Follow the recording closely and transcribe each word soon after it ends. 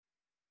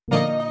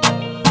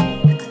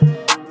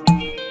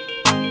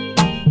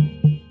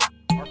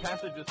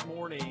passage this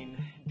morning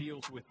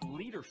deals with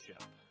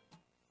leadership.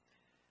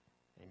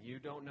 And you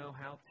don't know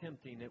how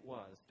tempting it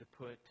was to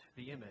put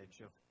the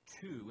image of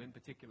two, in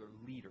particular,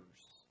 leaders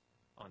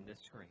on this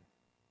screen.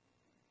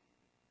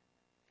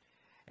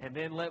 And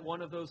then let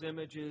one of those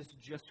images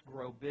just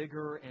grow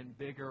bigger and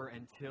bigger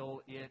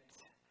until it,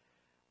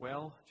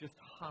 well, just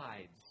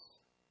hides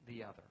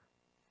the other.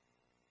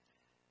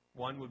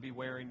 One would be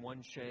wearing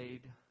one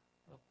shade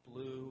of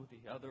blue,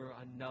 the other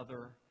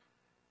another.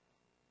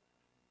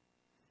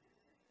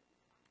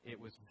 It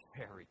was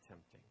very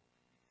tempting.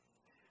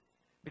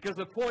 Because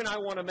the point I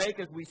want to make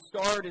as we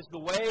start is the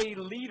way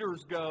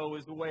leaders go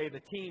is the way the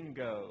team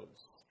goes.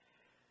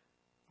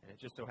 And it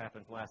just so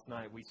happens last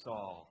night we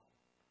saw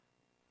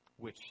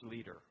which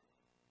leader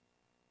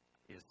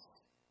is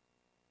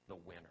the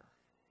winner.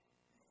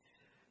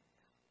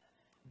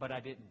 But I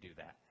didn't do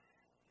that.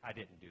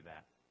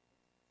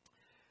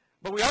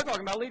 But we are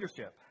talking about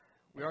leadership.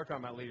 You got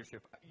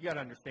to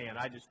understand,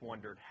 I just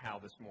wondered how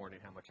this morning,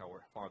 how much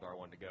farther I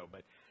wanted to go.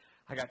 But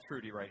I got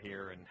Trudy right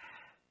here, and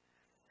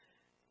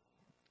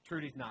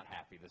Trudy's not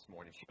happy this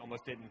morning. She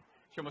almost didn't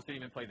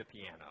even play the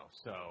piano.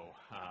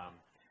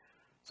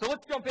 So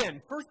let's jump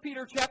in. 1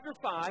 Peter chapter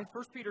 5.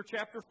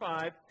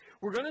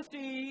 We're going to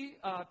see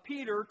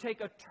Peter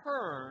take a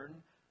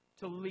turn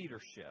to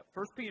leadership.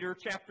 1 Peter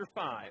chapter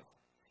 5.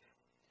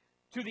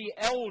 To the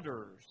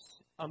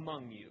elders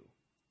among you,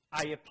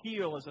 I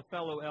appeal as a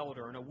fellow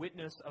elder and a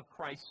witness of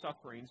Christ's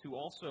sufferings, who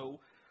also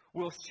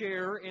will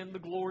share in the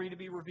glory to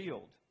be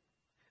revealed.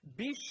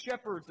 Be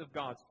shepherds of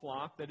God's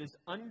flock that is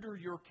under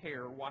your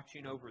care,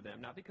 watching over them,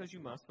 not because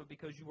you must, but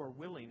because you are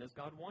willing, as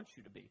God wants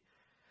you to be.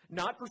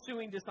 Not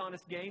pursuing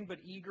dishonest gain, but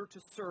eager to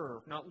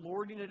serve, not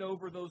lording it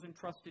over those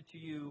entrusted to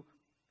you,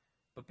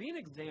 but being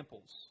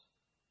examples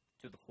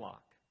to the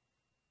flock.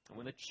 And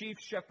when the chief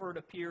shepherd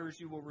appears,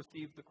 you will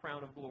receive the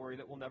crown of glory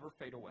that will never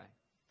fade away.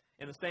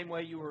 In the same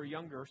way you are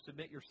younger,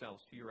 submit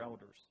yourselves to your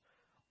elders.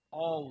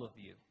 All of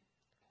you,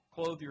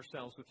 clothe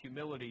yourselves with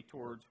humility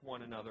towards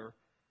one another,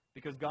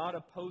 because God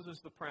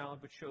opposes the proud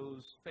but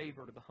shows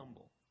favor to the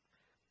humble.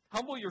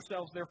 Humble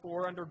yourselves,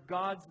 therefore, under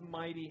God's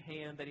mighty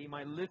hand, that he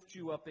might lift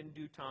you up in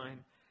due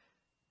time.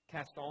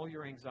 Cast all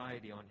your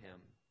anxiety on him,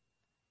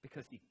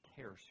 because he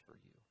cares for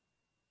you.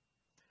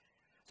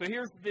 So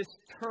here's this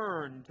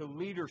turn to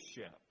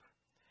leadership.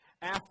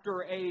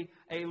 After a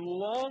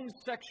long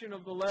section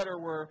of the letter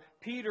where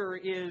Peter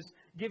is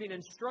giving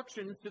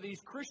instructions to these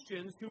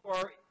Christians who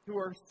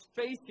are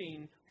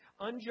facing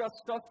unjust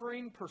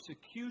suffering,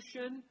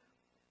 persecution.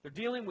 They're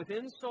dealing with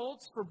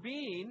insults for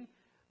being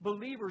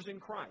believers in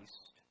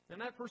Christ.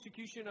 And that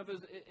persecution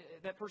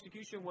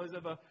was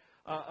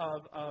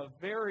of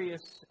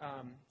various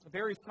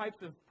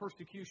types of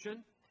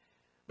persecution.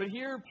 But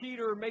here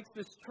Peter makes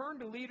this turn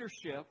to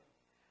leadership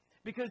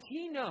because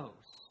he knows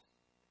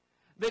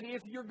that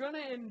if you're going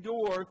to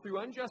endure through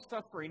unjust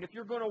suffering, if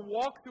you're going to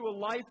walk through a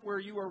life where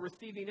you are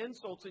receiving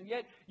insults and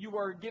yet you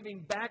are giving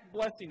back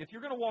blessing, if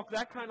you're going to walk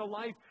that kind of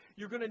life,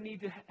 you're going to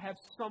need to have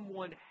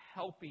someone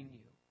helping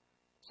you,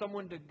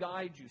 someone to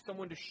guide you,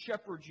 someone to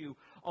shepherd you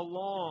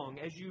along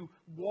as you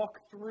walk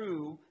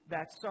through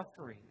that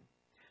suffering.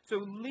 So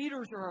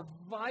leaders are a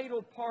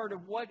vital part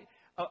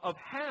of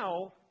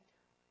how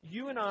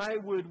you and I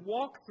would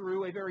walk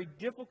through a very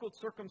difficult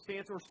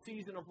circumstance or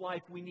season of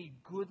life. We need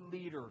good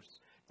leaders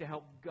to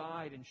help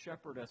guide and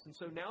shepherd us. And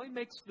so now he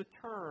makes the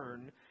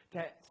turn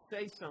to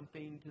say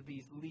something to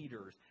these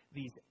leaders,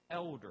 these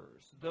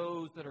elders,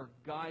 those that are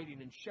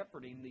guiding and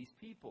shepherding these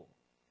people.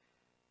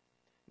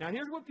 Now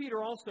here's what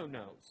Peter also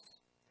knows,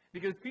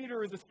 because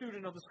Peter is a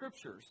student of the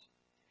Scriptures.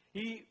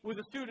 He was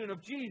a student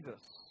of Jesus,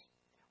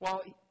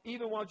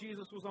 even while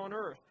Jesus was on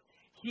earth.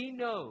 He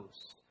knows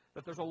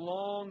that there's a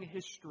long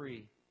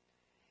history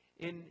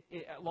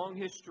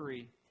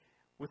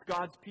with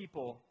God's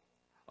people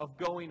of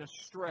going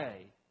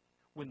astray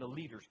when the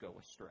leaders go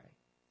astray.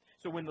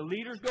 So when the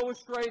leaders go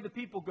astray, the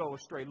people go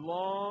astray.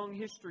 Long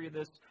history of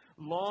this,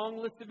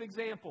 long list of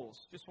examples.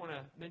 Just want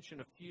to mention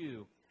a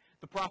few.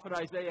 The prophet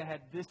Isaiah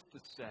had this to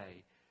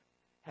say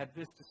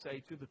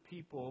to the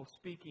people,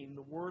 speaking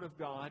the word of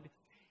God.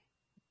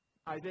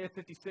 Isaiah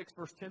 56,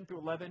 verse 10 through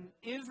 11.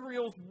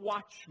 Israel's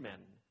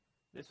watchmen,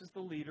 this is the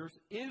leaders,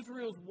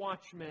 Israel's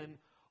watchmen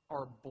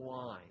are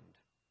blind.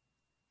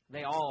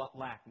 They all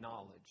lack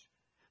knowledge.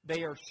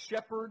 They are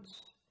shepherds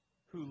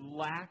who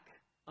lack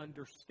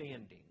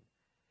understanding.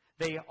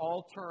 They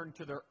all turn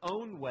to their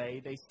own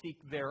way. They seek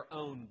their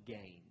own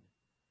gain.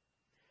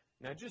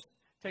 Now just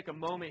take a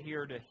moment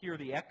here to hear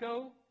the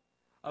echo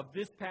of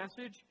this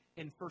passage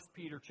in 1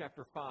 Peter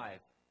chapter 5.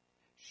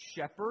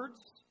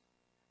 Shepherds,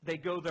 they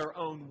go their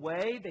own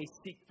way. They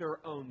seek their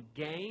own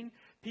gain.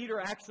 Peter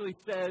actually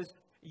says,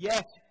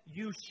 yes,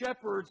 you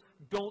shepherds,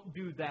 don't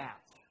do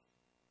that.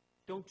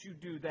 Don't you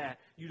do that.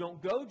 You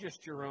don't go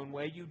just your own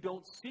way. You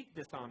don't seek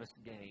dishonest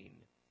gain.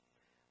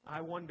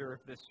 I wonder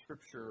if this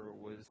scripture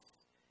was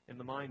in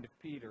the mind of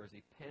Peter as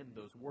he penned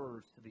those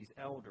words to these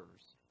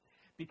elders.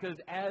 Because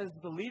as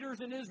the leaders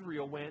in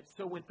Israel went,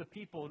 so went the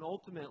people, and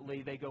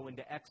ultimately they go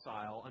into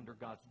exile under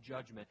God's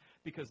judgment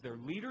because their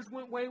leaders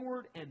went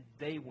wayward and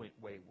they went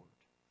wayward.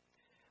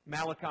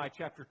 Malachi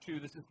chapter 2,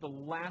 this is the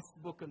last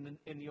book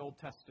in the Old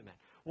Testament.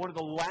 One of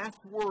the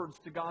last words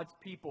to God's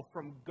people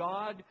from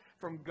God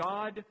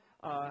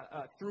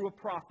through a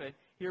prophet.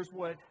 Here's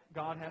what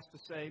God has to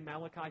say,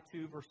 Malachi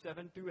 2, verse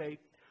 7 through 8.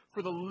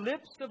 For the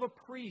lips of a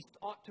priest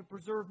ought to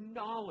preserve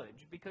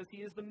knowledge, because he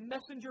is the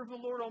messenger of the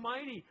Lord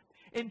Almighty,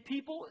 and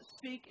people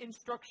seek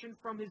instruction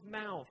from his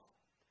mouth.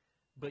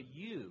 But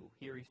you,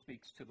 here he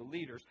speaks to the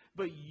leaders,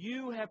 but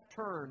you have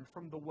turned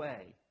from the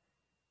way,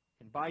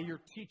 and by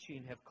your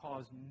teaching have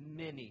caused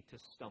many to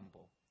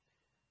stumble.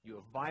 You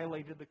have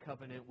violated the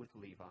covenant with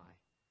Levi,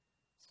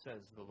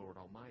 says the Lord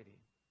Almighty.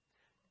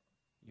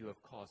 You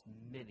have caused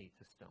many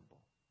to stumble.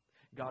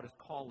 God is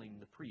calling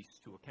the priests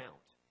to account.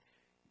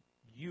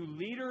 You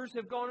leaders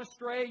have gone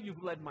astray.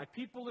 You've led my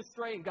people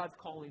astray, and God's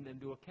calling them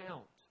to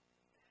account.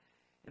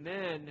 And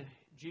then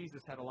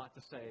Jesus had a lot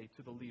to say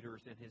to the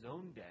leaders in his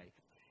own day.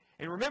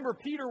 And remember,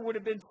 Peter would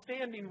have been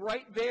standing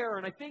right there,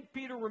 and I think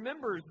Peter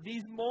remembers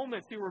these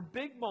moments. They were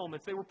big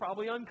moments. They were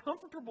probably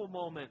uncomfortable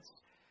moments.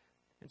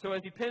 And so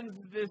as he pens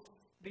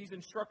these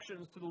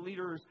instructions to the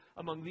leaders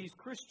among these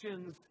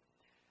Christians,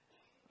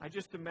 I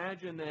just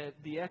imagine that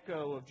the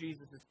echo of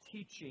Jesus'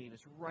 teaching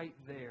is right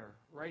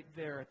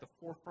there at the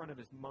forefront of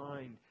his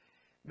mind.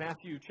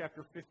 Matthew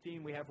chapter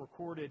 15, we have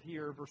recorded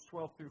here, verse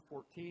 12 through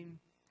 14.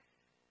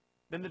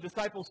 Then the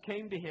disciples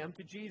came to him,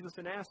 to Jesus,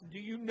 and asked, "Do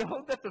you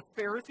know that the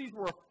Pharisees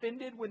were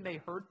offended when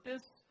they heard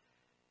this?"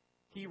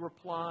 He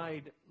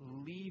replied,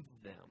 "Leave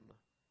them.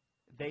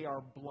 They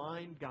are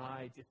blind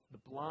guides. If the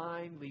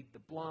blind lead the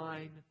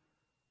blind,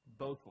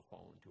 both will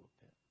fall into a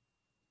pit."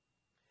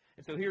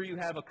 And so here you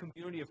have a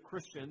community of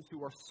Christians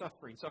who are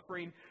suffering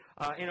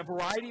in a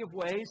variety of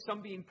ways,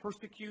 some being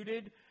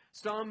persecuted,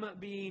 some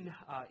being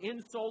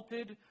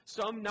insulted,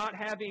 some not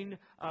having,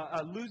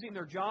 losing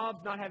their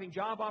jobs, not having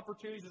job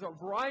opportunities. There's a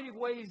variety of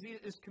ways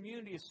this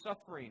community is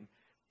suffering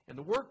in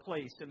the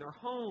workplace, in their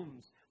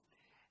homes.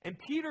 And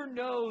Peter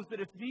knows that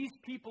if these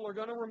people are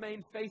going to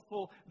remain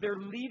faithful, their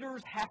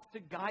leaders have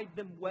to guide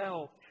them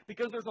well.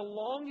 Because there's a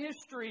long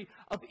history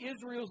of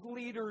Israel's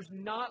leaders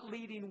not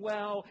leading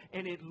well,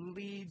 and it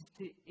leads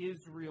to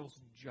Israel's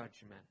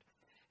judgment.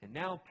 And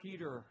now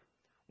Peter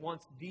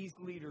wants these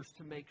leaders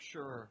to make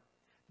sure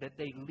that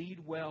they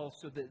lead well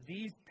so that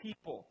these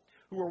people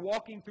who are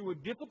walking through a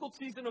difficult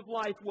season of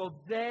life,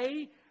 well,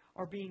 they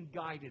are being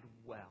guided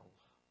well.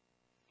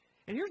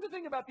 And here's the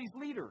thing about these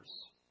leaders.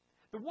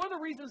 One of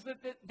the reasons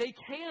that they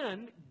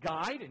can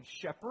guide and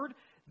shepherd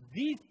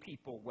these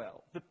people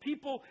well, the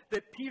people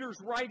that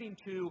Peter's writing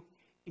to,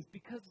 is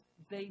because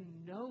they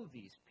know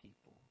these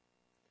people.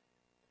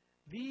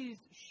 These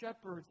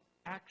shepherds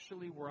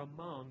actually were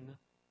among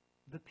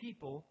the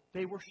people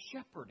they were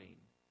shepherding.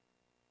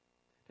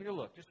 Take a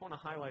look. Just want to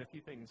highlight a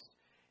few things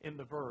in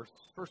the verse.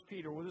 1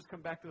 Peter, we'll just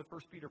come back to the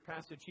 1 Peter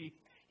passage.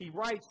 He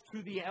writes,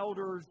 "To the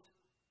elders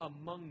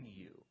among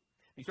you."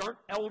 These aren't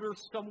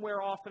elders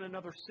somewhere off in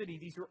another city.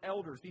 These are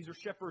elders. These are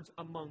shepherds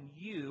among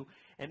you.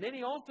 And then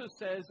he also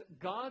says,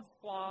 God's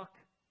flock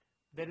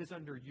that is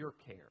under your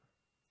care.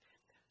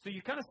 So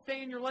you kind of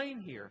stay in your lane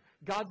here.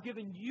 God's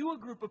given you a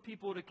group of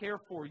people to care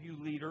for, you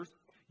leaders.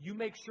 You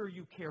make sure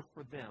you care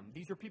for them.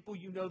 These are people,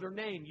 you know their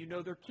name, you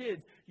know their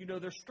kids, you know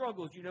their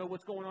struggles, you know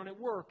what's going on at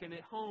work and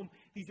at home.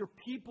 These are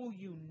people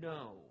you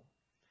know.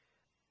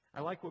 I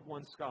like what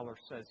one scholar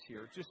says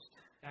here.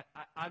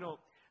 I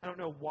don't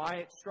know why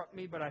it struck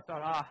me, but I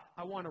thought,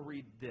 I want to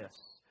read this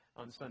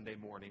on Sunday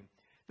morning.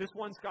 This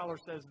one scholar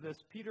says this: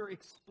 Peter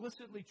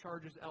explicitly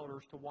charges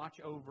elders to watch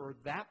over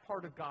that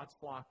part of God's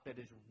flock that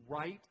is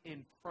right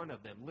in front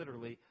of them,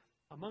 literally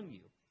among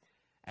you,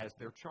 as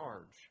their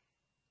charge.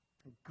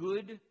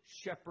 Good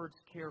shepherds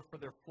care for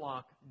their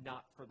flock,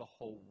 not for the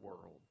whole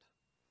world.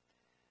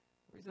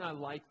 The reason I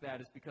like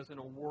that is because in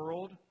a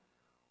world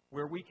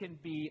where we can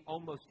be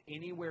almost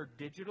anywhere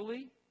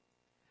digitally,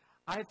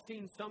 I've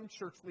seen some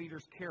church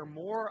leaders care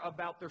more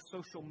about their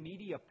social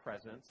media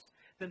presence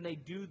than they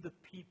do the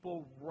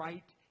people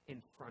right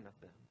in front of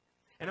them.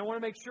 And I want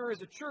to make sure as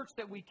a church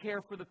that we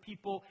care for the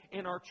people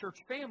in our church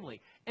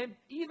family. And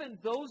even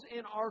those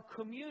in our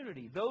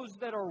community, those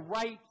that are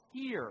right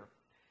here.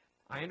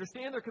 I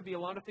understand there could be a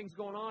lot of things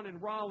going on in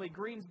Raleigh,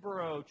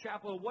 Greensboro,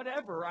 Chapel,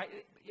 whatever.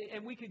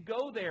 And we could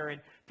go there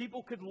and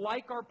people could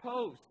like our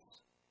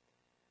posts.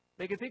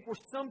 They could think we're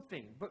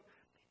something. But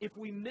if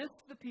we miss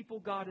the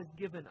people God has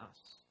given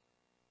us,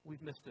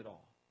 we've missed it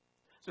all.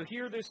 So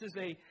here this is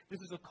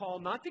a call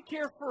not to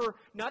care for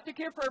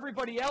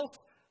everybody else,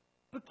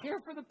 but care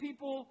for the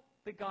people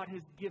that God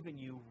has given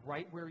you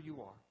right where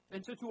you are.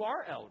 And so to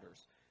our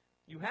elders,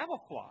 you have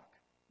a flock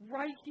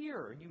right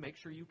here, and you make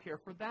sure you care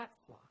for that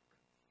flock.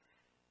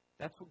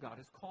 That's what God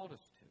has called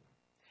us to.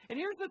 And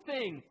here's the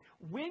thing.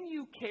 When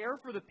you care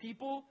for the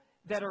people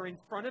that are in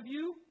front of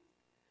you,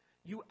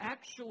 you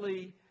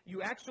actually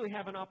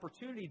have an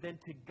opportunity then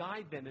to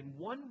guide them. And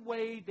one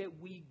way that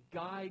we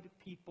guide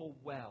people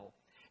well,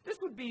 this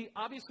would be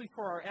obviously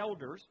for our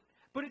elders,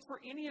 But it's for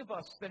any of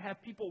us that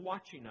have people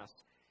watching us.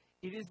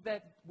 It is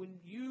that when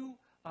you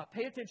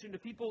pay attention to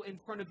people in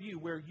front of you,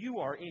 where you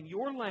are in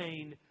your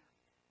lane,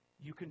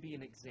 you can be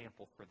an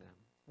example for them.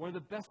 One of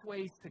the best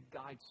ways to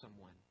guide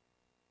someone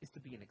is to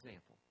be an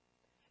example.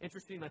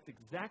 Interesting, that's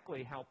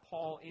exactly how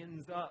Paul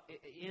ends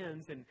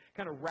and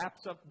kind of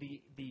wraps up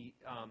the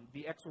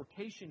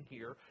exhortation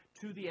here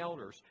to the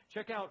elders.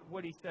 Check out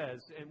what he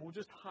says, and we'll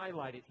just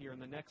highlight it here in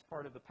the next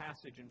part of the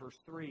passage in verse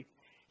 3.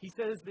 He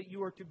says that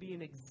you are to be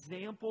an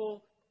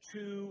example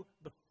to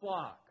the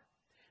flock.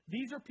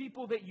 These are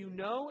people that you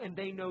know, and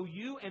they know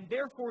you, and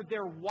therefore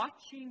they're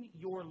watching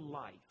your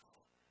life.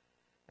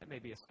 That may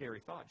be a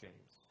scary thought, James.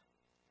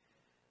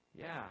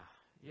 Yeah.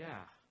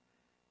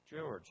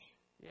 George,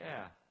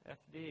 yeah.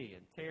 FD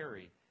and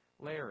Terry,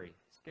 Larry.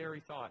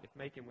 Scary thought. If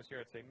Macon was here,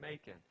 I'd say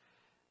Macon.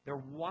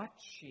 They're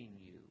watching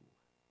you.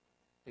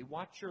 They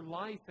watch your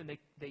life, and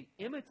they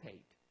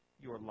imitate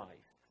your life.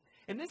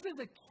 And this is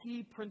a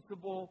key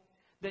principle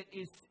that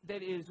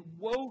is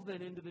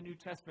woven into the New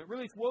Testament.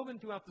 Really, it's woven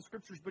throughout the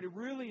Scriptures, but it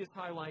really is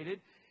highlighted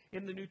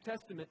in the New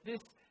Testament.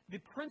 The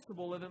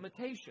principle of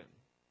imitation.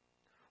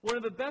 One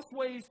of the best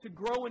ways to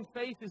grow in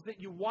faith is that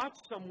you watch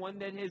someone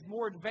that is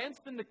more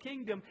advanced in the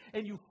kingdom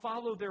and you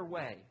follow their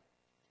way.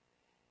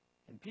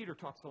 And Peter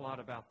talks a lot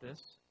about this.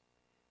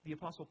 The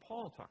Apostle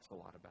Paul talks a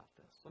lot about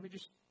this. Let me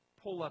just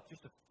pull up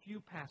just a few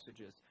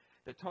passages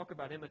that talk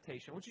about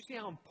imitation. I want you to see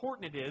how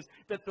important it is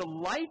that the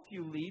life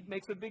you lead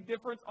makes a big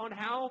difference on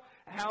how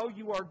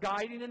you are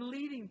guiding and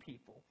leading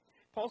people.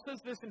 Paul says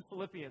this in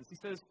Philippians. He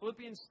says,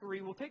 Philippians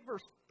 3, we'll take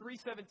verse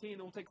 3:17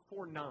 and we'll take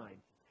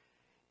 4:9.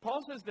 Paul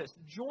says this,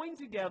 join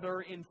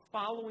together in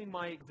following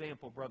my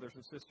example, brothers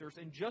and sisters,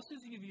 and just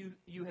as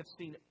you have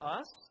seen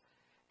us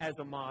as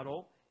a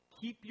model,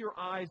 keep your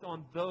eyes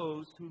on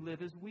those who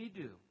live as we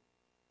do.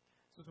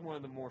 This is one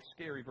of the more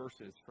scary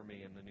verses for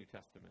me in the New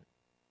Testament.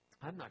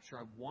 I'm not sure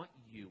I want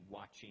you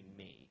watching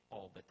me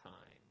all the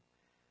time.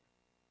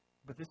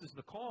 But this is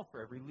the call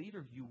for every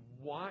leader. You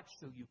watch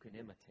so you can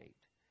imitate.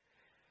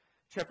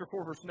 Chapter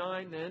 4, verse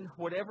 9, then,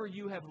 whatever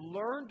you have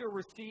learned or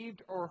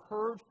received or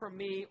heard from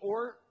me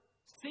or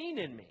seen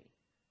in me,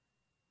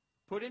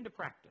 put into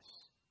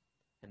practice,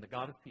 and the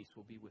God of peace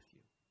will be with you.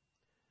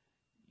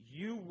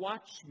 You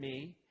watch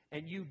me,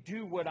 and you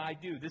do what I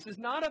do. This is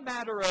not a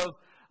matter of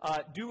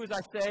do as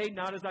I say,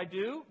 not as I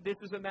do. This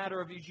is a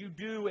matter of as you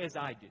do as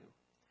I do.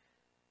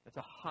 That's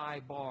a high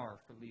bar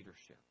for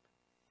leadership.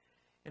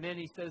 And then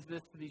he says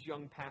this to these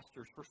young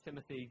pastors, 1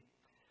 Timothy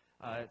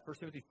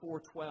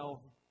 4:12.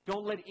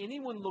 Don't let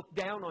anyone look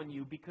down on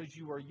you because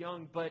you are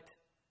young, but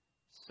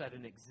set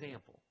an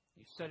example.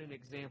 You set an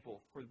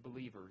example for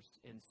believers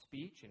in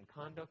speech, in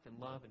conduct, in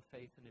love, in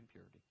faith, and in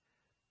purity.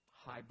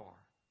 High bar.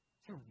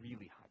 It's a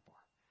really high bar.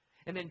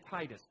 And then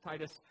Titus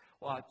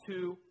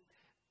 2.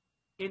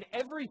 In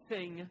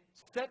everything,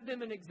 set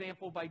them an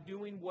example by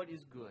doing what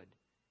is good.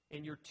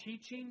 In your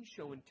teaching,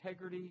 show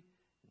integrity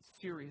and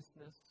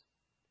seriousness.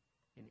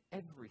 In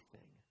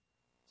everything,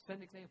 set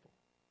an example.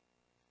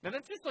 Now,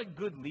 that's just like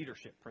good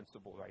leadership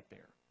principle right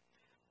there.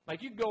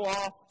 Like you go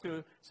off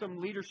to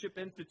some leadership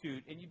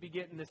institute and you'd be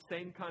getting the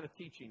same kind of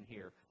teaching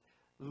here.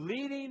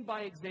 Leading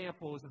by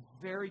example is a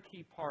very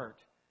key part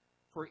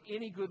for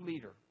any good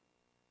leader,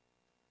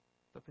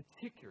 but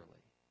particularly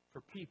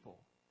for people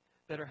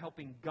that are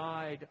helping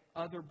guide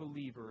other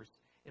believers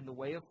in the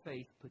way of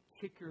faith,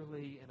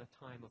 particularly in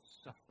a time of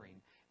suffering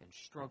and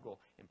struggle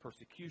and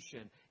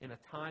persecution, in a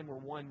time where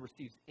one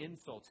receives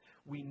insults.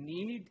 We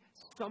need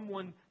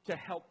someone to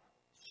help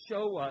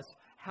show us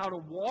how to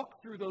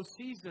walk through those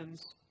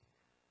seasons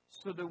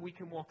so that we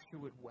can walk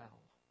through it well.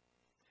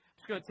 I'm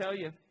just going to tell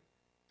you,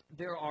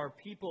 there are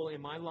people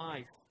in my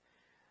life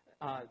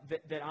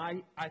that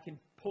I can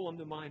pull them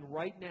to mind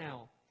right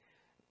now.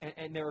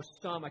 And there are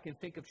some, I can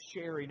think of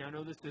Sherry. Now, I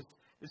know this is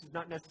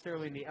not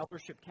necessarily in the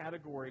eldership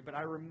category, but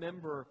I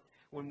remember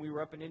when we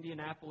were up in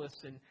Indianapolis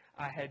and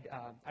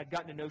I'd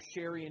gotten to know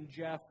Sherry and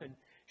Jeff, and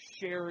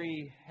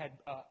Sherry had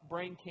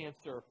brain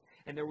cancer.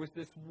 And there was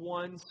this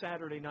one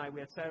Saturday night. We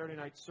had Saturday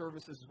night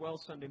services as well,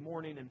 Sunday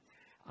morning. And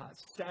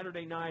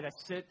Saturday night, I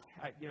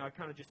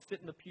kind of just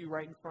sit in the pew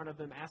right in front of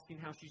them, asking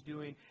how she's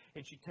doing.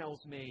 And she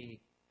tells me,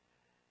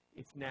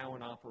 it's now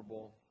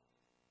inoperable.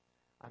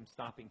 I'm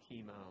stopping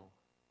chemo.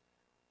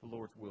 The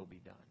Lord's will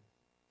be done.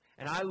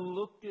 And I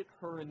looked at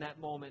her in that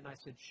moment and I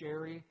said,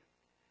 Sherry,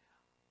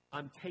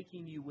 I'm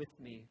taking you with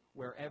me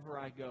wherever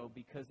I go,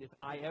 because if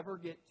I ever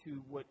get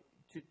to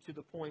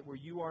the point where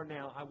you are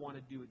now, I want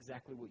to do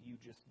exactly what you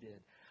just did.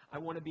 I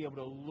want to be able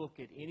to look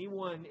at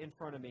anyone in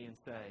front of me and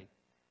say,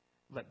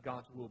 let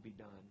God's will be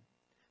done.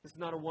 This is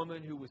not a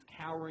woman who was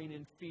cowering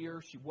in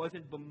fear. She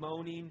wasn't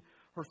bemoaning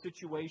her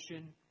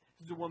situation.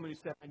 This is a woman who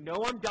said, I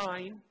know I'm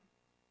dying,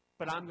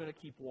 but I'm going to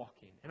keep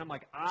walking. And I'm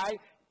like, I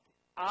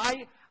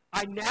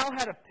now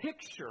had a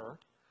picture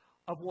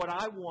of what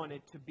I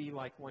wanted to be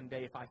like one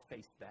day if I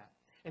faced that.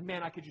 And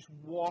man, I could just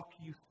walk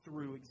you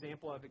through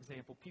example after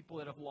example. People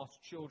that have lost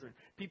children,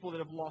 people that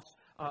have lost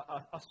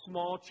a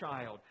small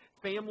child,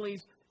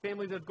 families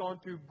that have gone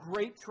through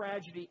great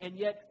tragedy, and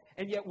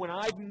yet when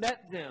I've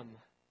met them,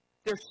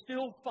 They're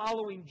still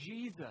following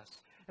Jesus.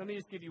 Let me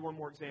just give you one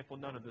more example.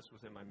 None of this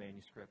was in my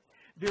manuscript.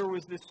 There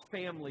was this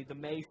family, the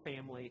May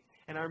family,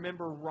 and I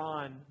remember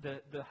Ron,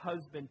 the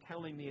husband,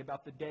 telling me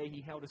about the day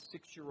he held a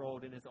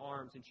 6-year-old in his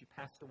arms and she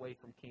passed away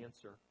from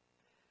cancer.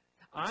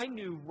 I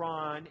knew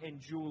Ron and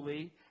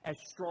Julie as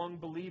strong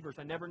believers.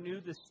 I never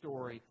knew this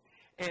story.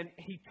 And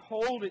he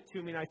told it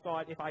to me, and I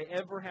thought, if I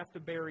ever have to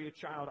bury a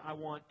child, I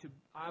want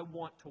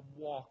to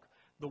walk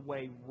the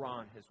way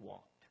Ron has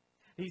walked.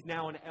 He's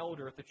now an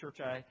elder at the church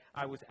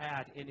I was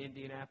at in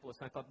Indianapolis.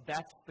 And I thought,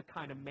 that's the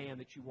kind of man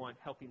that you want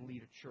helping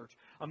lead a church.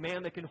 A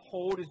man that can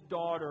hold his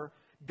daughter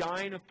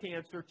dying of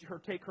cancer,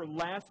 take her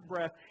last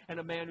breath, and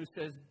a man who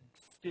says,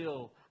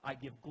 still, I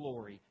give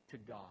glory to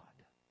God.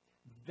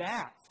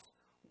 That's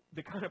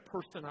the kind of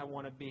person I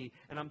want to be.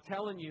 And I'm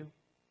telling you,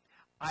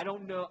 I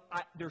don't know,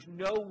 there's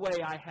no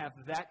way I have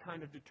that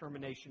kind of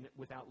determination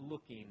without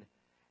looking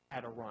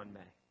at a Ron May.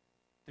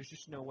 There's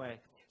just no way.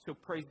 So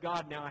praise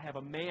God, now I have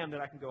a man that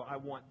I can go, I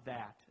want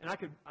that. And I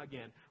could,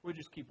 again, we'll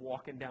just keep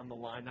walking down the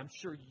line. I'm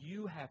sure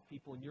you have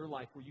people in your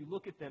life where you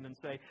look at them and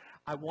say,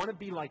 I want to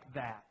be like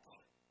that.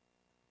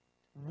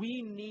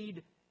 We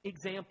need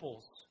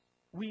examples.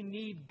 We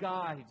need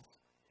guides.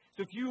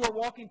 So if you are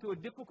walking through a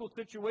difficult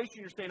situation,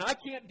 you're saying, I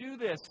can't do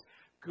this.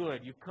 Good.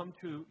 You've come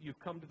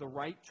to the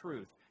right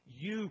truth.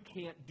 You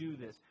can't do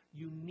this.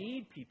 You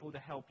need people to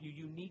help you.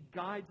 You need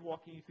guides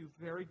walking you through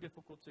very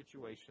difficult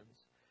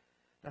situations.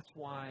 That's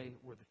why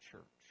we're the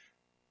church.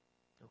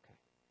 Okay.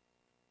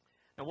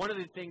 Now, one of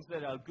the things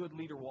that a good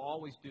leader will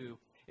always do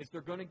is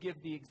they're going to give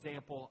the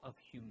example of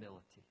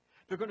humility.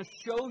 They're going to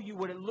show you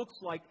what it looks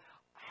like,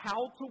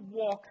 how to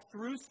walk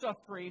through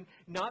suffering,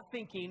 not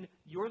thinking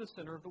you're the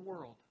center of the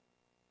world.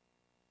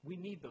 We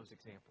need those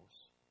examples.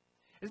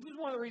 This is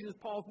one of the reasons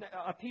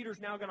Peter's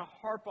now going to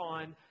harp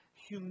on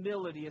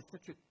humility as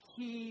such a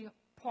key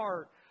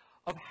part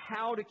of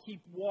how to keep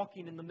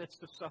walking in the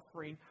midst of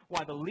suffering,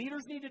 why the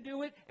leaders need to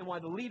do it, and why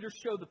the leaders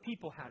show the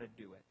people how to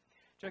do it.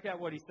 Check out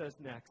what he says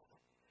next.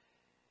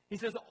 He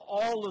says,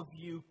 all of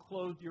you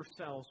clothe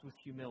yourselves with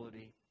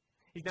humility.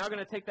 He's now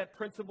going to take that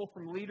principle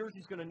from leaders.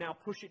 He's going to now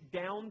push it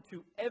down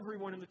to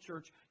everyone in the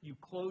church. You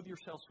clothe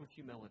yourselves with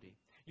humility.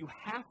 You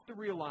have to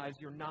realize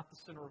you're not the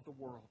center of the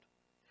world.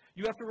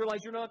 You have to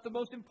realize you're not the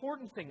most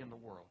important thing in the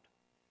world.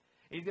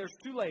 There's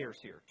two layers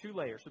here, two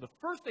layers. So the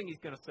first thing he's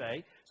going to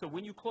say, so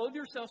when you clothe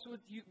yourselves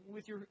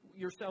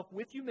yourself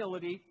with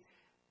humility,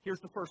 here's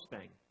the first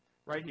thing,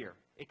 right here.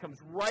 It comes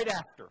right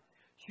after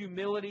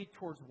humility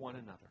towards one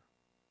another.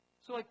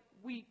 So like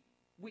we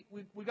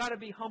got to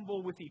be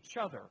humble with each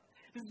other.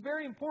 This is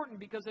very important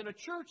because in a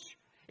church,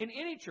 in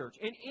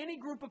any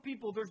group of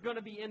people, there's going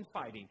to be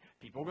infighting.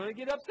 People are going to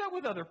get upset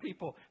with other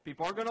people.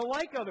 People are going to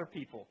like other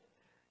people.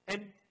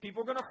 And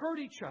people are going to hurt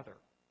each other.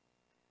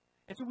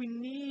 And so we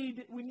need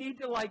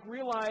to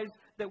realize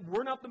that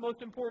we're not the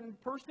most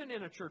important person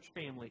in a church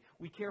family.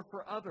 We care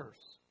for others.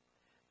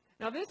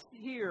 Now this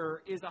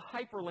here is a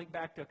hyperlink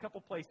back to a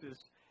couple places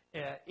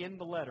in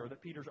the letter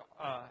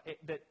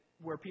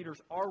where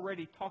Peter's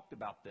already talked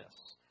about this.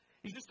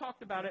 He's just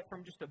talked about it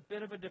from just a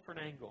bit of a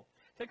different angle.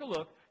 Take a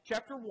look.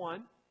 Chapter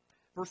 1,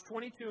 verse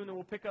 22, and then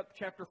we'll pick up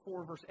chapter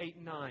 4, verse 8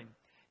 and 9.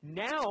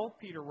 Now,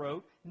 Peter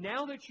wrote,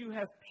 now that you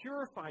have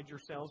purified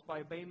yourselves by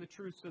obeying the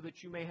truth so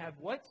that you may have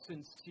what?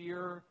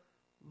 Sincere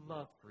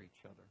love for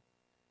each other.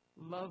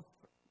 Love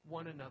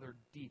one another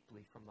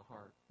deeply from the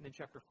heart. And then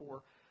chapter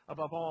 4,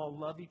 above all,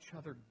 love each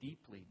other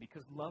deeply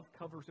because love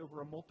covers over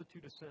a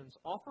multitude of sins.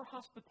 Offer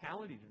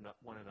hospitality to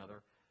one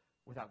another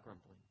without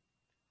grumbling.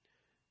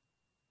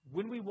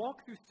 When we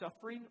walk through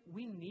suffering,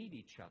 we need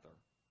each other.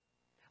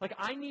 Like,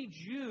 I need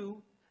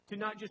you to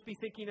not just be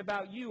thinking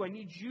about you. I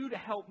need you to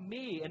help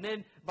me. And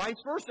then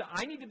vice versa.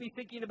 I need to be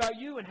thinking about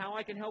you and how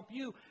I can help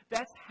you.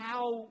 That's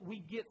how we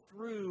get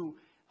through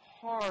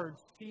hard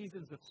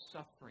seasons of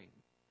suffering.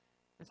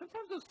 And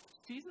sometimes those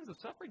seasons of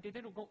suffering, they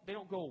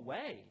don't go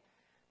away.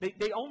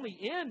 They only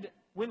end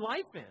when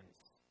life ends.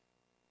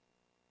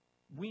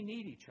 We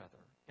need each other.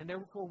 And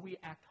therefore we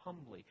act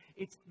humbly.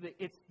 It's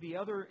the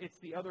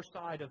other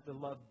side of the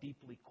love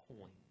deeply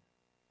coin.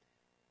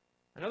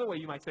 Another way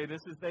you might say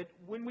this is that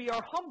when we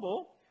are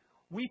humble,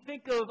 we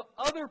think of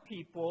other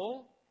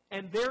people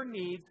and their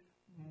needs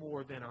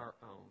more than our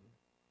own,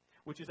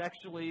 which is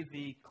actually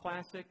the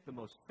classic, the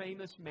most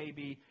famous,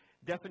 maybe,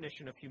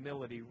 definition of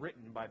humility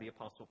written by the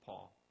Apostle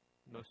Paul.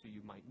 Most of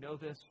you might know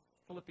this.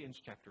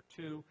 Philippians chapter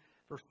 2,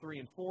 verse 3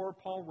 and 4,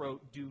 Paul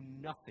wrote, do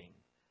nothing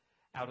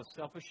out of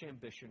selfish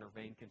ambition or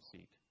vain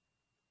conceit.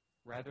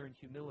 Rather, in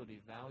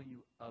humility,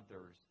 value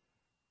others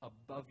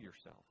above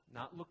yourself,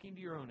 not looking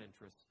to your own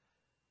interests,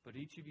 but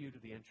each of you to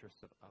the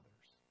interests of others.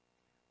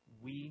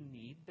 We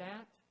need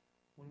that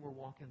when we're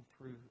walking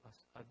through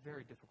a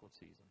very difficult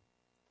season.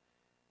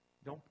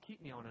 Don't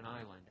keep me on an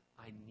island.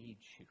 I need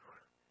you,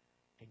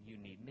 and you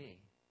need me.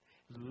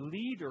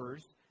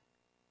 Leaders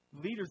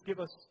give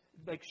us,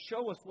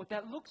 show us what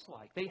that looks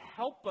like. They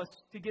help us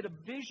to get a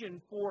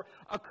vision for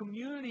a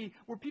community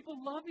where people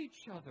love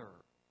each other.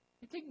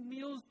 They take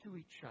meals to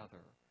each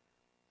other.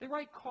 They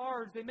write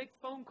cards. They make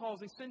phone calls.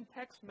 They send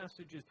text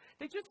messages.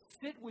 They just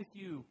sit with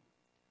you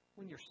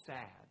when you're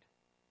sad.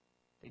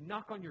 They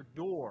knock on your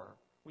door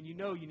when you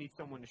know you need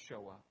someone to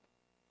show up.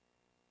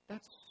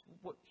 That's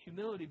what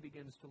humility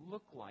begins to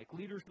look like.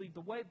 Leaders lead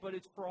the way, but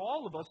it's for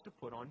all of us to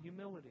put on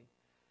humility.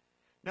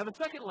 Now, the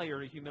second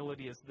layer of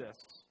humility is this.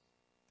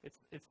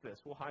 It's this.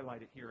 We'll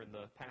highlight it here in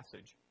the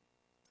passage.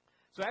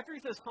 So after he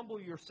says, humble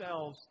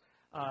yourself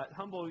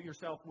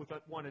with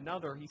one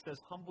another, he says,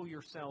 humble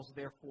yourselves,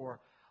 therefore,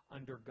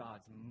 under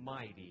God's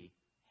mighty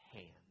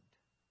hand.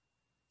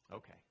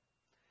 Okay.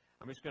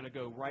 I'm just going to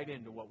go right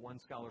into what one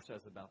scholar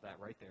says about that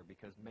right there,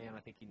 because, man, I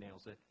think he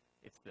nails it.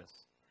 It's this.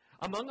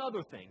 Among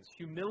other things,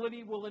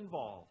 humility will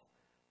involve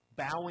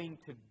bowing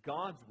to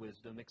God's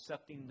wisdom,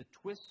 accepting the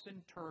twists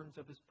and turns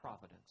of his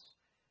providence,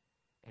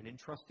 and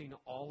entrusting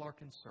all our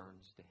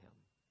concerns to him.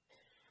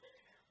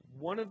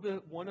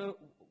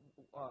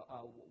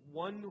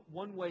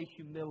 One way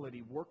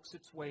humility works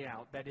its way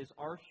out, that is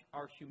our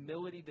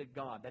humility to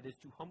God, that is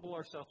to humble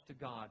ourselves to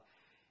God,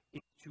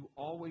 is to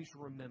always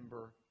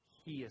remember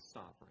he is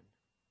sovereign.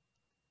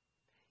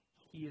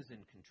 He is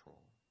in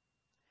control,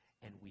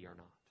 and we are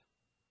not.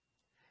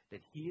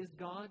 That he is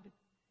God,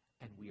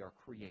 and we are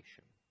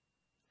creation.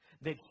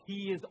 That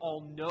he is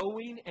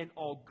all-knowing and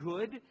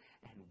all-good,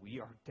 and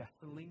we are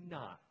definitely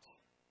not.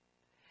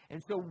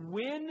 And so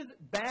when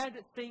bad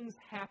things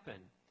happen,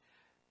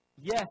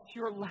 yes,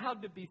 you're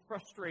allowed to be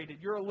frustrated.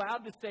 You're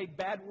allowed to say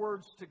bad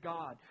words to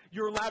God.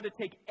 You're allowed to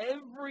take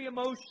every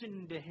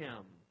emotion to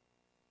him.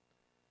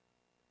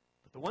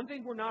 But the one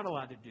thing we're not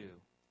allowed to do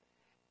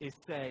is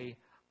say,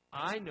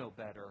 I know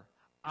better.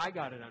 I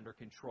got it under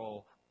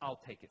control.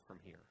 I'll take it from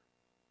here.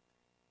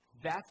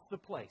 That's the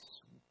place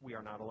we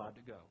are not allowed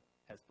to go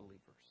as believers.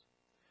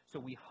 So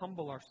we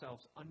humble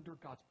ourselves under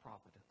God's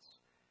providence,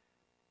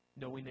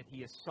 knowing that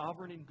he is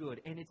sovereign and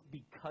good. And it's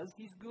because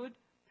he's good.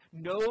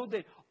 Know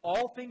that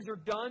all things are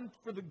done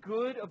for the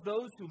good of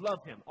those who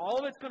love him. All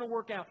of it's going to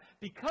work out.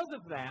 Because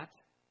of that,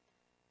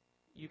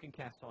 you can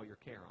cast all your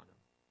care on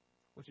him,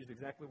 which is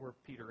exactly where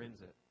Peter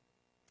ends it.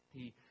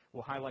 He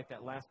will highlight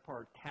that last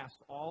part, cast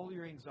all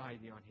your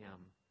anxiety on him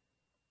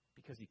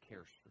because he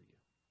cares for you.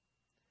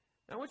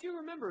 Now, I want you to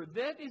remember,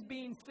 that is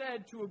being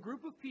said to a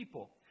group of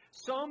people,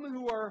 some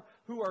who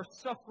are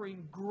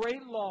suffering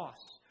great loss,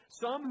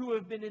 some who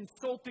have been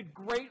insulted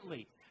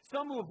greatly,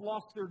 some who have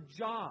lost their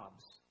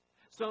jobs,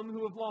 some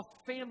who have lost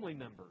family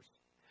members,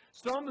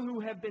 some who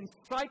have been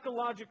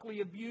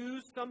psychologically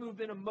abused, some who have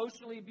been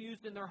emotionally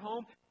abused in their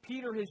home.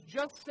 Peter has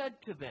just said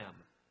to them,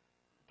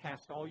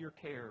 cast all your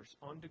cares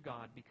onto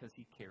God because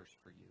he cares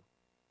for you.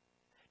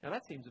 Now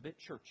that seems a bit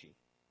churchy.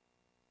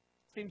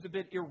 Seems a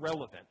bit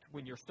irrelevant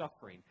when you're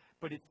suffering,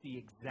 but it's the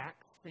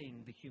exact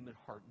thing the human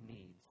heart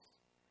needs.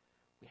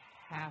 We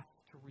have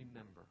to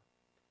remember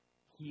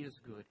he is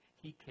good,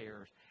 he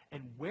cares,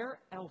 and where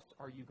else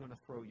are you going to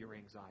throw your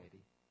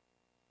anxiety?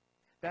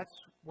 That's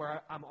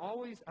where I've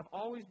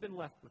always been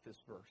left with this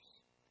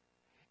verse.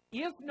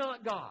 If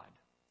not God,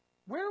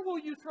 where will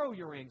you throw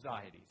your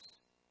anxieties?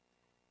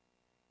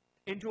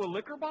 Into a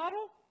liquor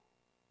bottle?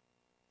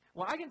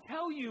 Well, I can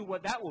tell you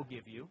what that will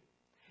give you.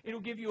 It'll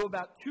give you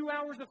about 2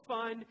 hours of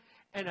fun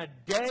and a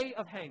day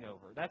of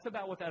hangover. That's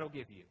about what that'll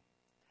give you.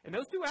 And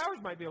those 2 hours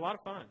might be a lot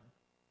of fun.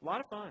 A lot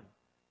of fun.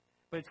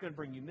 But it's going to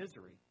bring you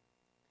misery.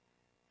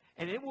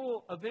 And it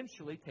will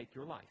eventually take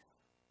your life.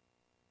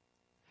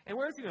 And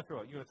where is he going to throw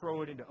it? You're going to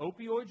throw it into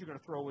opioids? You're going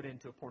to throw it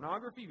into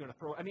pornography? You're going to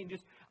throw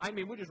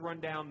we'll just run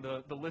down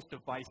the list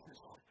of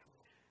vices.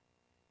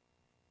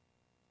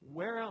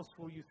 Where else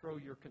will you throw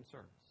your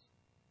concerns?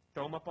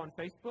 Throw them up on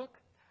Facebook?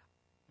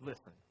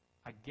 Listen,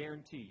 I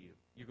guarantee you,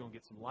 you're going to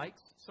get some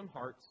likes, some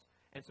hearts,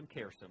 and some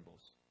care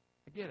symbols.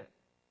 I get it.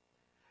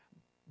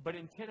 But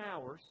in 10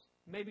 hours,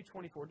 maybe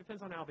 24,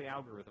 depends on how the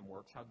algorithm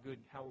works,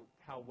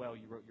 how well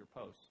you wrote your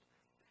post,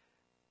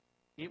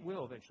 it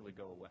will eventually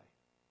go away.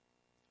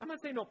 I'm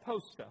not saying don't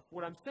post stuff.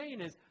 What I'm saying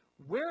is,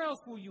 where else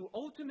will you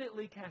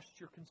ultimately cast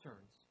your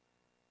concerns?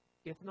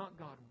 If not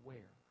God, where?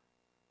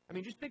 I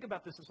mean, just think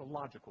about this as a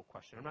logical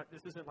question.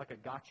 This isn't like a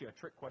gotcha, a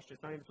trick question.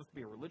 It's not even supposed to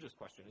be a religious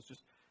question. It's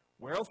just,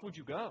 where else would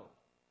you go?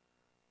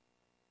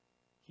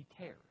 He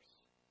cares.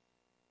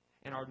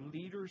 And our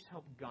leaders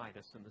help guide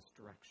us in this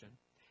direction.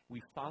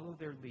 We follow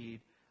their lead.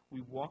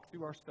 We walk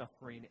through our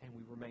suffering, and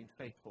we remain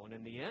faithful. And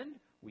in the end,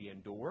 we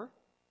endure,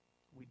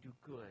 we do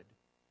good,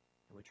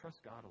 and we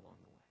trust God along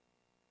the way.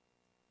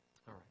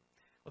 All right.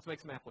 Let's make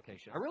some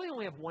application. I really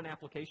only have one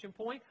application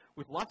point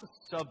with lots of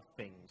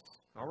sub-things.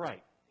 All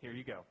right. Here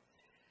you go.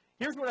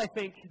 Here's what I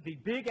think the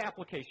big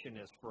application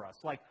is for us,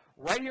 like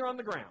right here on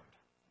the ground.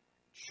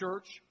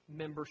 Church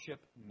membership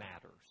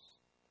matters.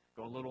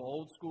 Go a little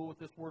old school with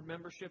this word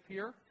membership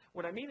here.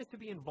 What I mean is to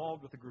be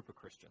involved with a group of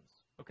Christians.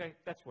 Okay?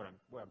 That's what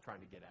I'm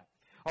trying to get at.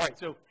 All right,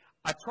 so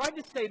I've tried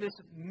to say this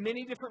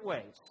many different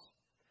ways.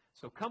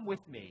 So come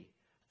with me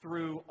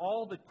through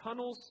all the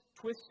tunnels,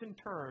 twists, and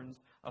turns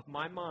of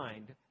my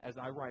mind as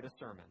I write a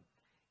sermon.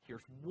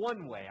 Here's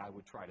one way I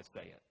would try to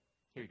say it.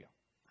 Here you go.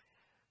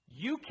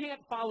 You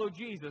can't follow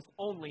Jesus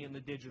only in the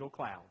digital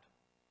cloud.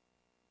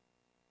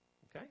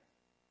 Okay?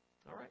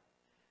 All right.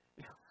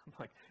 I'm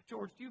like,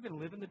 George, do you even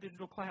live in the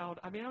digital cloud?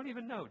 I mean, I don't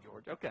even know,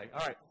 George. Okay,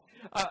 all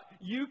right.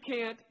 You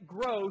can't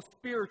grow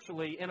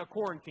spiritually in a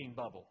quarantine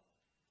bubble.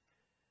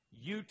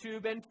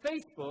 YouTube and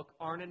Facebook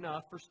aren't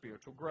enough for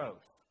spiritual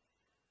growth.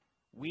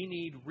 We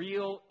need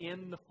real,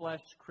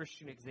 in-the-flesh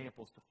Christian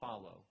examples to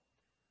follow.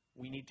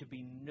 We need to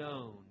be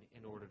known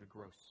in order to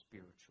grow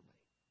spiritually.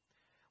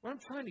 What I'm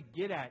trying to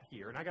get at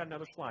here, and I got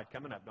another slide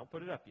coming up. Don't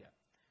put it up yet.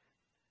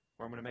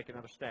 Or I'm going to make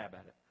another stab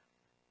at it.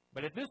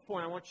 But at this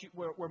point, I want you,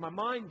 where my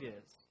mind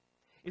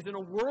is in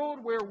a world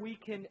where we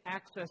can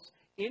access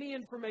any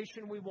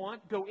information we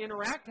want, go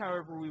interact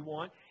however we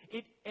want,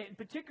 and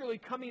particularly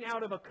coming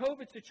out of a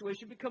COVID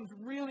situation, it becomes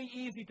really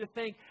easy to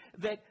think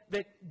that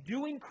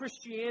doing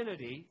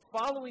Christianity,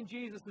 following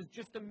Jesus, is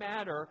just a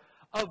matter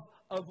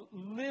of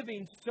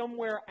living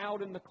somewhere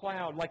out in the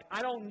cloud. Like,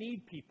 I don't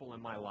need people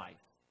in my life.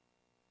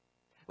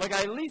 Like,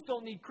 I at least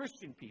don't need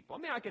Christian people. I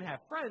mean, I can have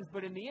friends,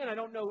 but in the end, I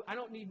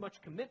don't need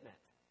much commitment.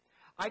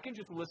 I can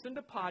just listen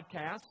to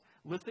podcasts,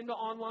 listen to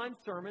online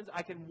sermons.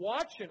 I can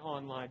watch an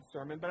online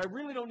sermon, but I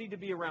really don't need to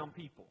be around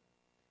people.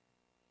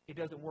 It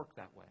doesn't work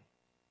that way.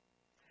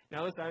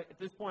 Now, listen, at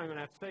this point, I'm going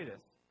to have to say this.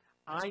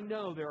 I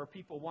know there are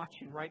people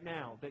watching right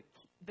now that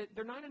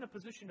they're not in a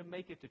position to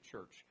make it to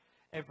church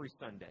every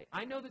Sunday.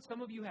 I know that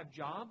some of you have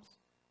jobs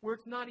where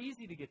it's not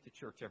easy to get to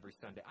church every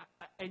Sunday.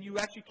 And you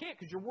actually can't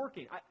because you're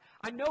working.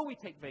 I know we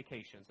take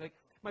vacations. Like,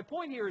 my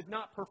point here is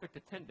not perfect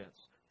attendance.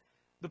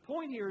 The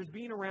point here is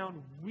being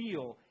around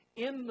real,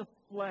 in the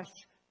flesh,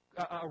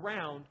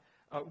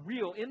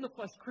 real, in the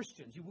flesh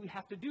Christians. We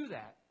have to do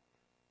that.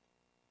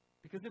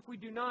 Because if we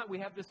do not, we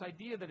have this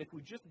idea that if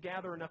we just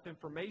gather enough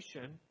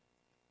information,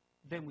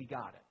 then we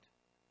got it.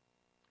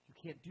 You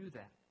can't do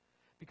that.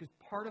 Because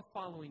part of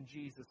following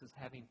Jesus is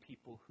having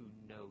people who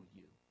know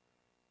you.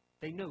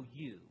 They know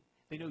you.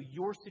 They know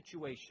your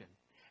situation.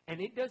 And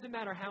it doesn't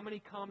matter how many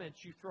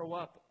comments you throw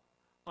up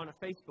on a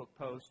Facebook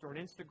post or an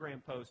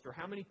Instagram post or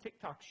how many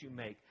TikToks you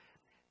make.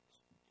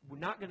 We're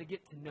not going to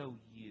get to know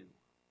you.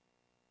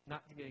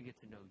 Not going to get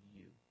to know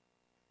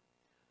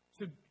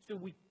you. So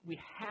we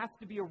have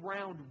to be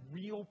around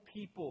real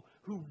people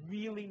who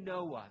really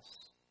know us.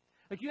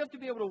 Like, you have to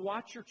be able to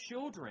watch your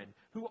children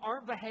who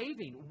aren't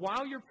behaving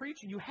while you're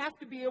preaching. You have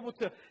to be able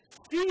to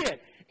see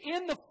it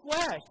in the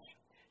flesh.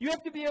 You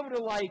have to be able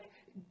to,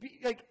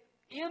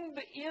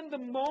 in the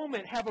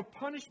moment, have a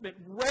punishment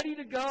ready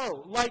to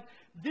go. Like,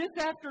 this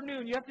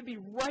afternoon, you have to be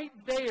right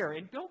there.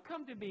 And don't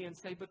come to me and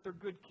say, but they're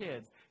good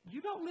kids.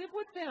 You don't live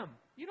with them.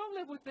 You don't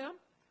live with them.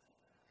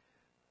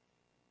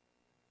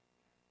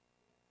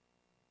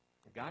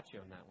 I got you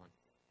on that one.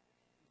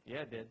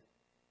 Yeah, it did.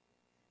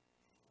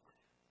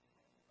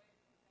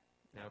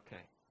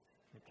 Okay.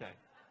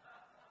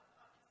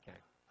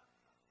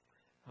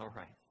 All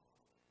right.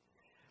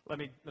 Let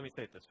me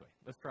say it this way.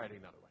 Let's try it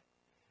another way.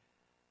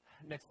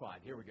 Next slide.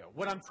 Here we go.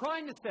 What I'm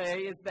trying to say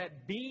is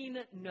that being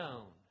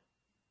known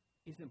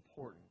is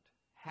important.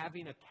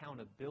 Having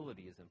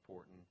accountability is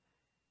important.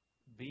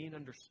 Being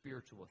under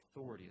spiritual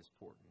authority is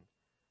important.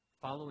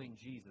 Following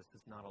Jesus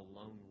is not a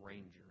Lone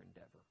Ranger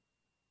endeavor.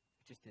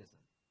 It just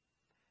isn't.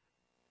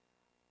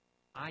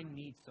 I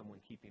need someone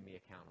keeping me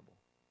accountable.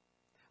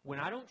 When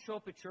I don't show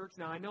up at church,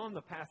 now I know I'm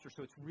the pastor,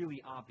 so it's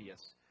really obvious.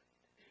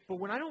 But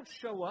when I don't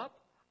show up,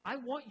 I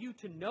want you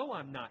to know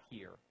I'm not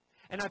here.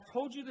 And I've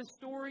told you this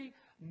story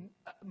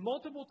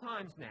multiple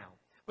times now.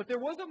 But there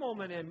was a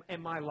moment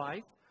in my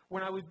life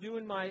when I was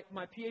doing my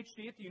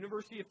PhD at the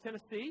University of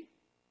Tennessee,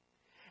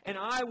 and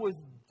I was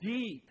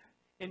deep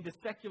into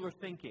secular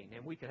thinking,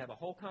 and we could have a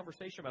whole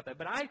conversation about that.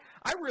 But I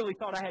really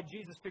thought I had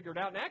Jesus figured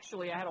out, and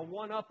actually I had a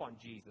one-up on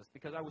Jesus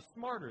because I was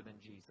smarter than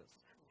Jesus.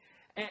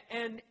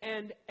 And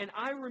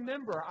I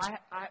remember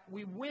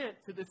we went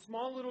to this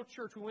small little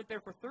church. We went there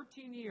for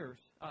 13 years,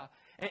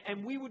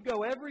 and we would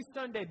go every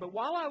Sunday. But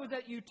while I was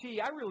at UT,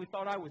 I really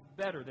thought I was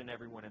better than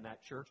everyone in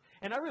that church,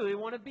 and I really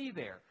didn't want to be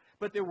there.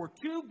 But there were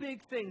two big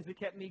things that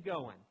kept me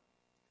going.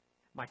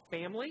 My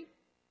family.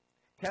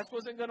 Tess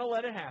wasn't going to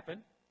let it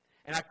happen.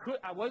 And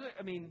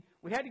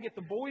we had to get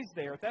the boys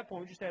there. At that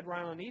point, we just had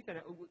Ryan and Ethan.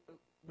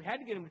 We had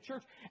to get them to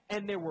church.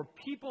 And there were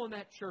people in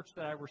that church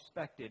that I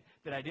respected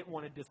that I didn't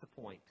want to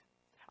disappoint.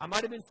 I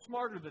might have been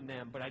smarter than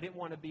them, but I didn't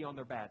want to be on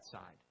their bad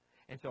side.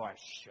 And so I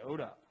showed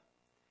up.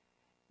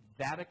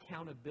 That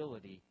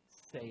accountability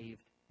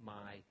saved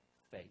my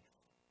faith.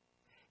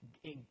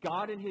 And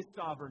God in His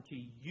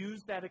sovereignty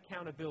used that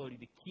accountability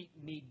to keep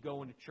me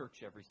going to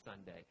church every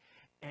Sunday.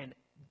 And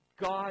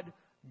God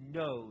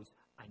knows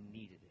I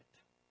needed it.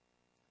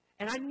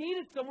 And I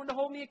needed someone to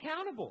hold me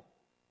accountable.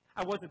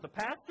 I wasn't the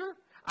pastor.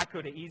 I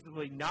could have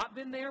easily not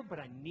been there, but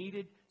I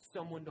needed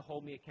someone to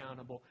hold me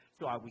accountable.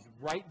 So I was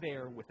right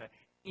there with an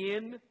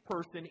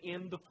in-person,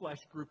 in-the-flesh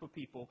group of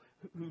people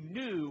who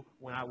knew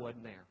when I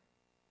wasn't there.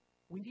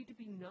 We need to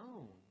be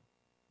known.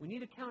 We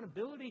need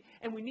accountability,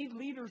 and we need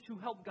leaders who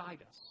help guide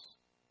us.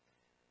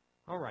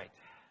 All right.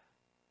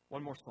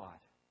 One more slide.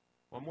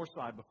 One more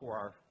slide before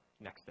our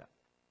next step.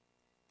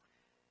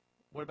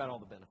 What about all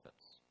the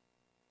benefits?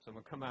 So I'm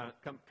going to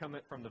come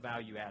from the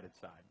value-added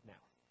side now.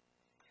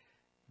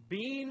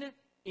 Being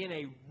in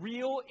a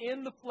real,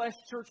 in-the-flesh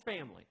church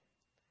family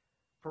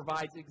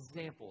provides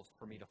examples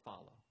for me to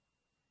follow.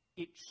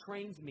 It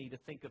trains me to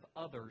think of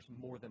others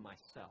more than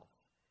myself.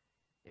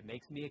 It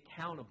makes me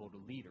accountable to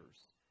leaders.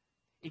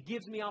 It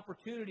gives me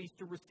opportunities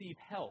to receive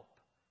help.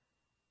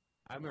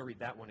 I'm going to read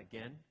that one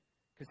again,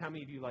 because how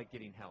many of you like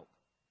getting help?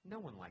 No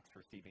one likes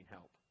receiving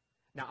help.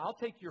 Now, I'll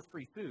take your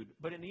free food,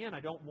 but in the end, I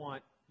don't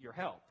want your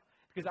help,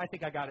 because I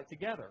think I got it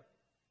together.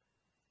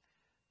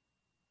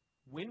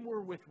 When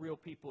we're with real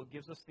people, it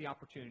gives us the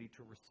opportunity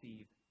to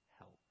receive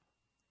help.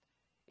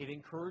 It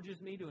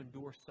encourages me to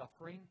endure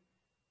suffering.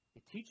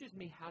 It teaches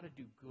me how to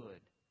do good.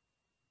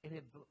 And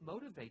it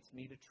motivates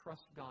me to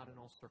trust God in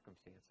all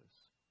circumstances.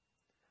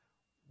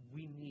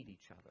 We need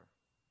each other.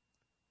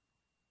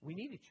 We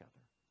need each other.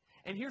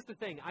 And here's the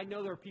thing. I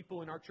know there are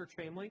people in our church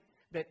family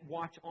that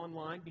watch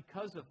online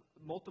because of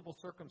multiple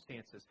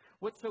circumstances.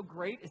 What's so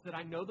great is that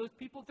I know those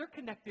people. They're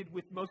connected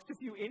with most of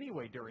you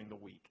anyway during the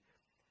week.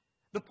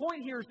 The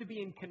point here is to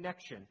be in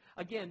connection.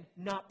 Again,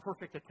 not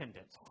perfect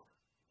attendance.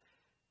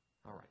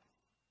 All right.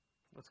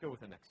 Let's go with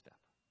the next step.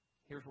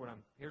 Here's where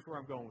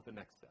I'm going with the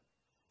next step.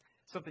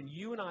 Something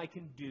you and I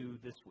can do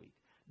this week.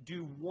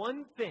 Do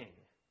one thing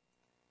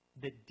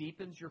that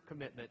deepens your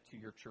commitment to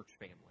your church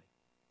family.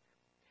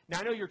 Now,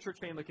 I know your church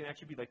family can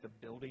actually be like the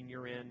building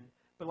you're in,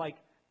 but like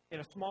in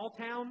a small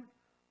town,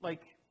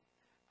 like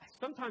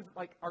sometimes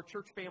like our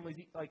church families,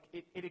 like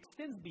it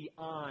extends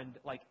beyond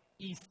like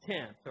East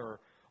 10th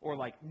or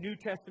like New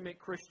Testament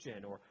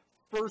Christian or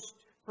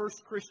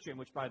First Christian,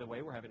 which, by the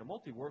way, we're having a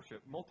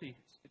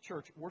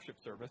multi-church worship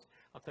service.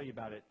 I'll tell you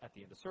about it at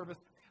the end of service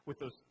with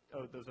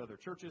those other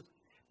churches.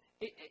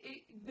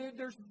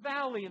 There's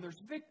Valley and there's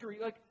Victory.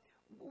 Like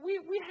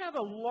we have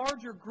a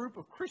larger group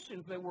of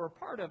Christians that we're a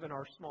part of in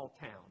our small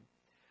town.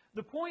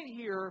 The point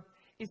here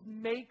is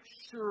make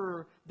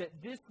sure that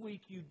this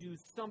week you do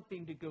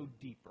something to go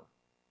deeper.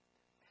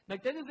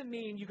 Like, that doesn't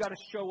mean you got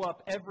to show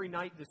up every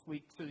night this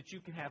week so that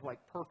you can have, like,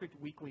 perfect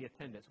weekly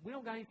attendance. We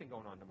don't got anything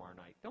going on tomorrow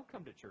night. Don't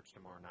come to church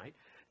tomorrow night.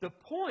 The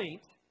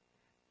point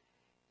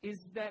is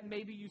that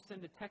maybe you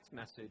send a text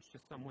message to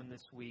someone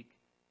this week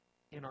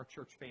in our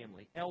church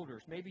family.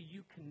 Elders, maybe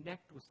you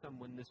connect with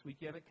someone this week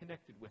you haven't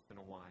connected with in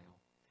a while.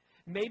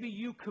 Maybe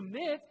you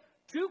commit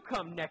to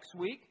come next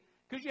week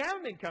because you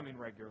haven't been coming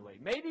regularly.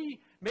 Maybe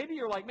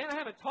you're like, man, I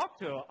haven't talked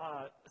to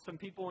some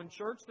people in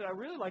church that I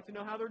really like to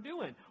know how they're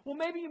doing. Well,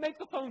 maybe you make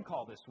the phone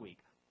call this week.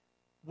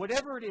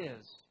 Whatever it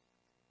is,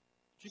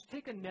 just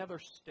take another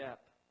step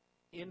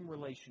in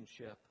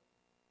relationship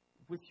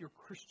with your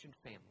Christian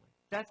family.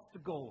 That's the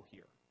goal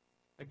here.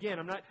 Again,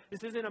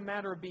 this isn't a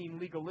matter of being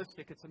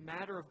legalistic. It's a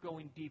matter of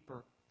going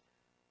deeper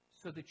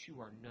so that you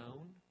are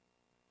known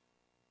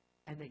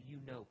and that you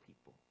know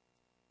people.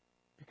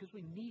 Because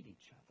we need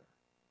each other.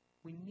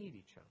 We need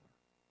each other.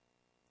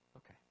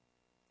 Okay.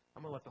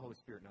 I'm going to let the Holy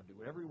Spirit now do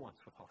whatever He wants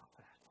with all of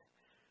that.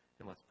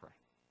 And let's pray.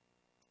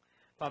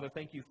 Father,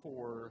 thank you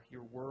for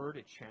your word.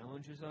 It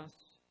challenges us.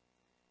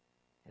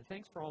 And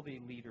thanks for all the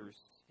leaders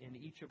in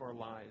each of our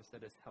lives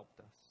that has helped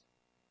us.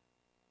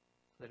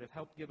 That have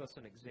helped give us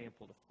an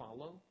example to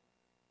follow,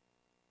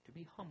 to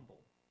be humble.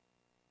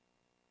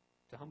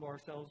 To humble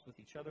ourselves with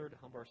each other, to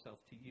humble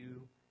ourselves to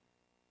you.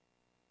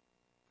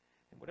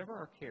 And whatever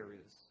our care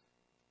is,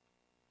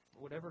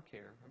 whatever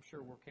care, I'm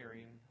sure we're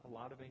carrying a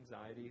lot of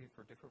anxiety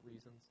for different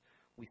reasons.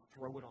 We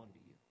throw it onto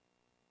you.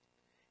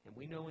 And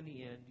we know in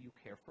the end you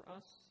care for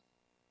us.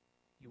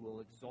 You will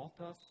exalt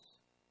us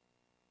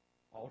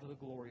all to the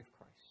glory of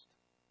Christ.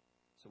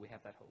 So we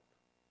have that hope.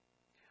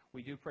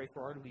 We do pray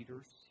for our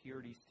leaders here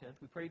at East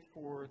 10th. We pray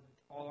for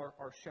all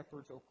our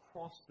shepherds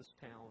across this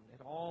town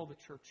and all the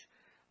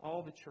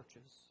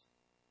churches.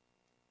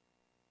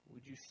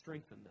 Would you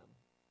strengthen them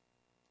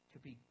to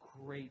be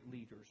great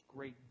leaders,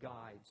 great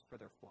guides for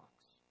their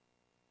flocks,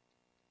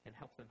 and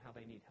help them how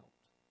they need help.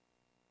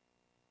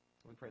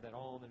 We pray that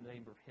all in the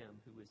name of Him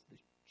who is the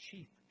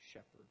chief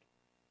shepherd,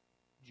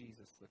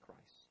 Jesus the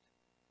Christ.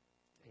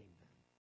 Amen.